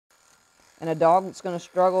And a dog that's going to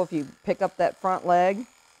struggle if you pick up that front leg,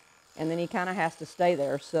 and then he kind of has to stay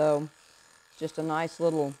there. So just a nice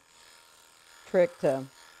little trick to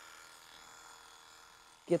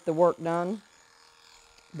get the work done.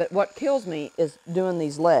 But what kills me is doing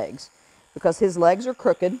these legs, because his legs are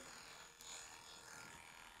crooked.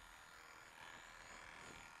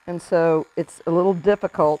 And so it's a little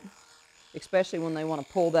difficult, especially when they want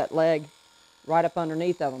to pull that leg right up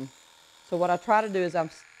underneath of them. So what I try to do is I'm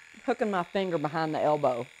hooking my finger behind the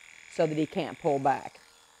elbow so that he can't pull back.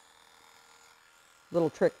 Little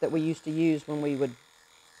trick that we used to use when we would,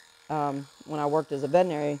 when I worked as a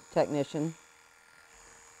veterinary technician,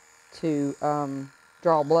 to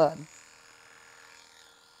draw blood.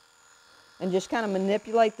 And just kind of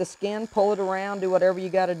manipulate the skin, pull it around, do whatever you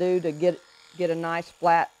got to do to get a nice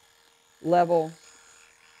flat, level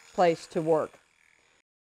place to work.